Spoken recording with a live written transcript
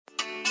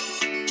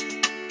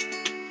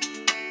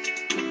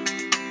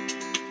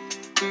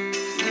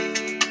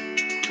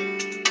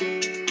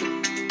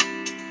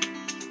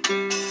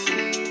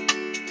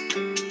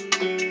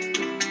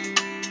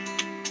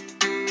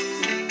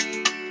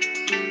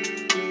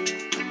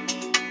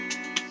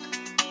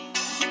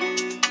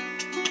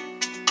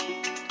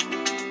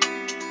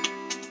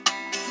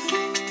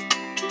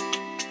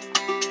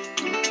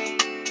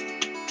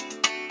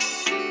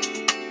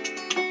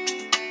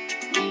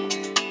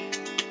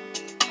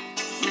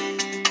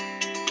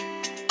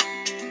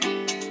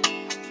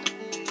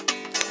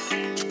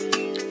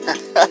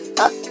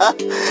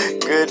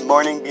Good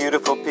morning,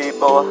 beautiful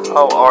people.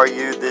 How are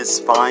you this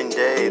fine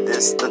day?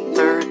 This the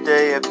 3rd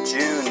day of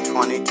June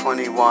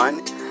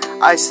 2021.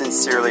 I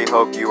sincerely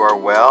hope you are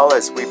well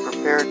as we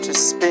prepare to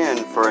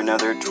spin for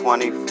another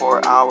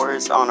 24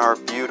 hours on our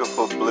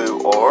beautiful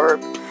blue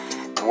orb,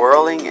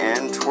 whirling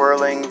and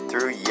twirling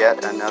through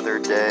yet another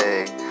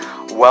day.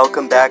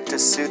 Welcome back to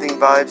Soothing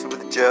Vibes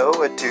with Joe,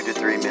 a 2 to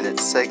 3 minute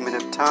segment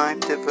of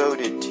time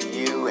devoted to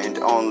you and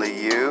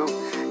only you,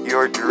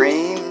 your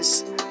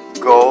dreams,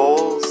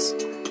 goals,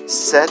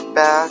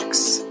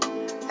 setbacks,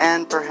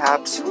 and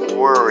perhaps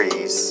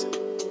worries.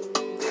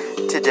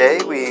 Today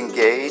we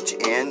engage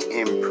in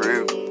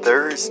Improve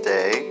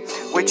Thursday,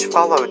 which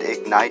followed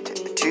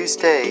Ignite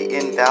Tuesday,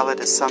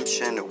 Invalid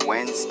Assumption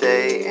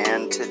Wednesday,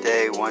 and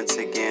today once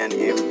again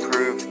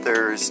Improve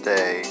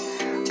Thursday,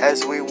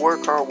 as we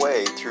work our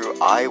way through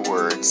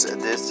iWords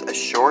this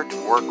short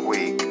work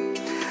week.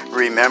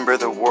 Remember,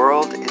 the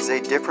world is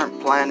a different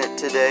planet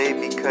today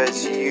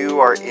because you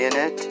are in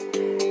it,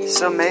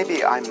 so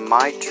maybe I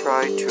might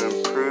try to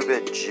improve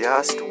it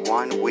just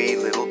one wee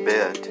little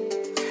bit.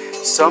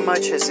 So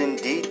much has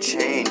indeed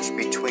changed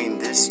between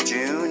this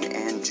June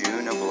and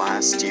June of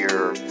last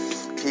year.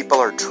 People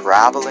are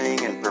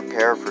traveling and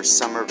prepare for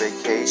summer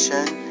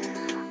vacation.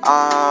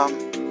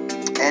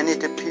 And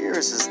it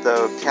appears as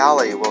though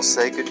Cali will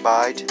say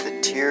goodbye to the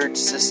tiered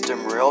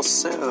system real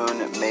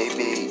soon,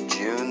 maybe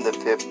June the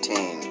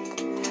 15th.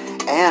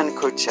 And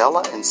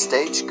Coachella and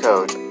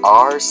Stagecoach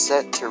are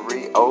set to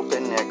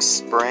reopen next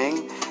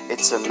spring.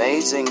 It's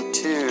amazing,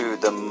 too,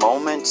 the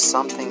moment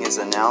something is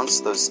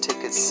announced, those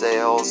ticket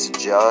sales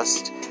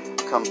just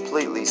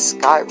completely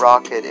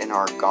skyrocket and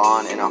are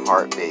gone in a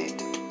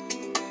heartbeat.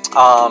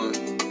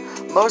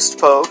 Most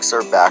folks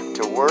are back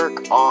to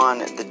work on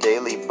the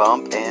daily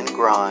bump and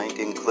grind,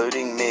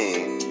 including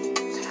me.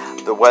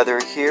 The weather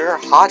here,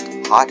 hot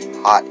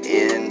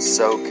in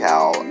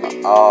SoCal.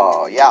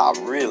 Oh, yeah,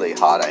 really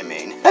hot, I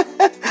mean.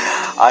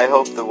 I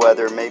hope the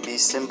weather may be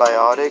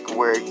symbiotic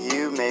where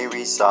you may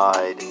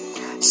reside.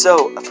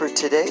 So, for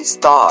today's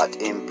thought,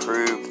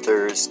 Improve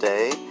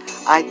Thursday,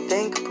 I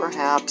think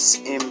perhaps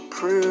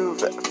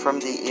improve from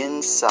the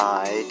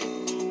inside,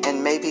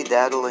 and maybe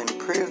that'll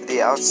improve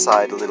the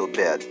outside a little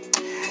bit.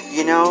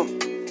 You know,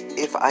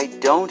 if I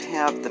don't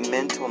have the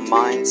mental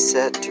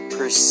mindset to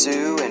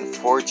pursue and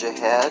forge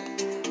ahead,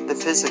 the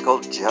physical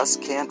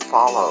just can't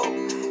follow.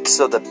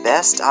 So the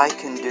best I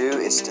can do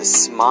is to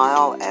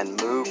smile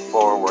and move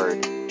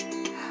forward.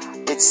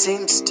 It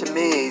seems to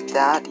me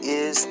that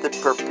is the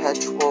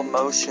perpetual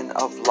motion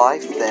of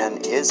life then,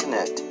 isn't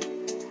it?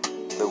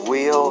 The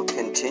wheel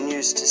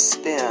continues to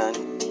spin,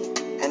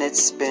 and it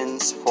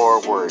spins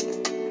forward.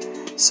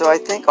 So I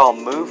think I'll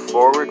move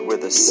forward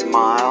with a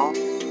smile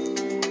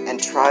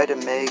and try to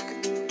make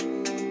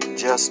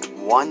just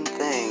one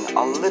thing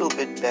a little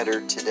bit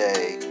better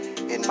today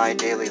in my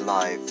daily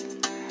life.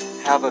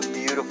 Have a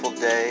beautiful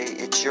day.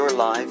 It's your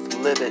life.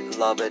 Live it,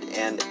 love it,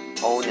 and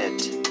own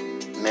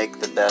it. Make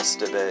the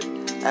best of it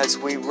as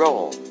we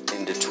roll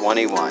into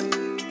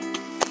 21.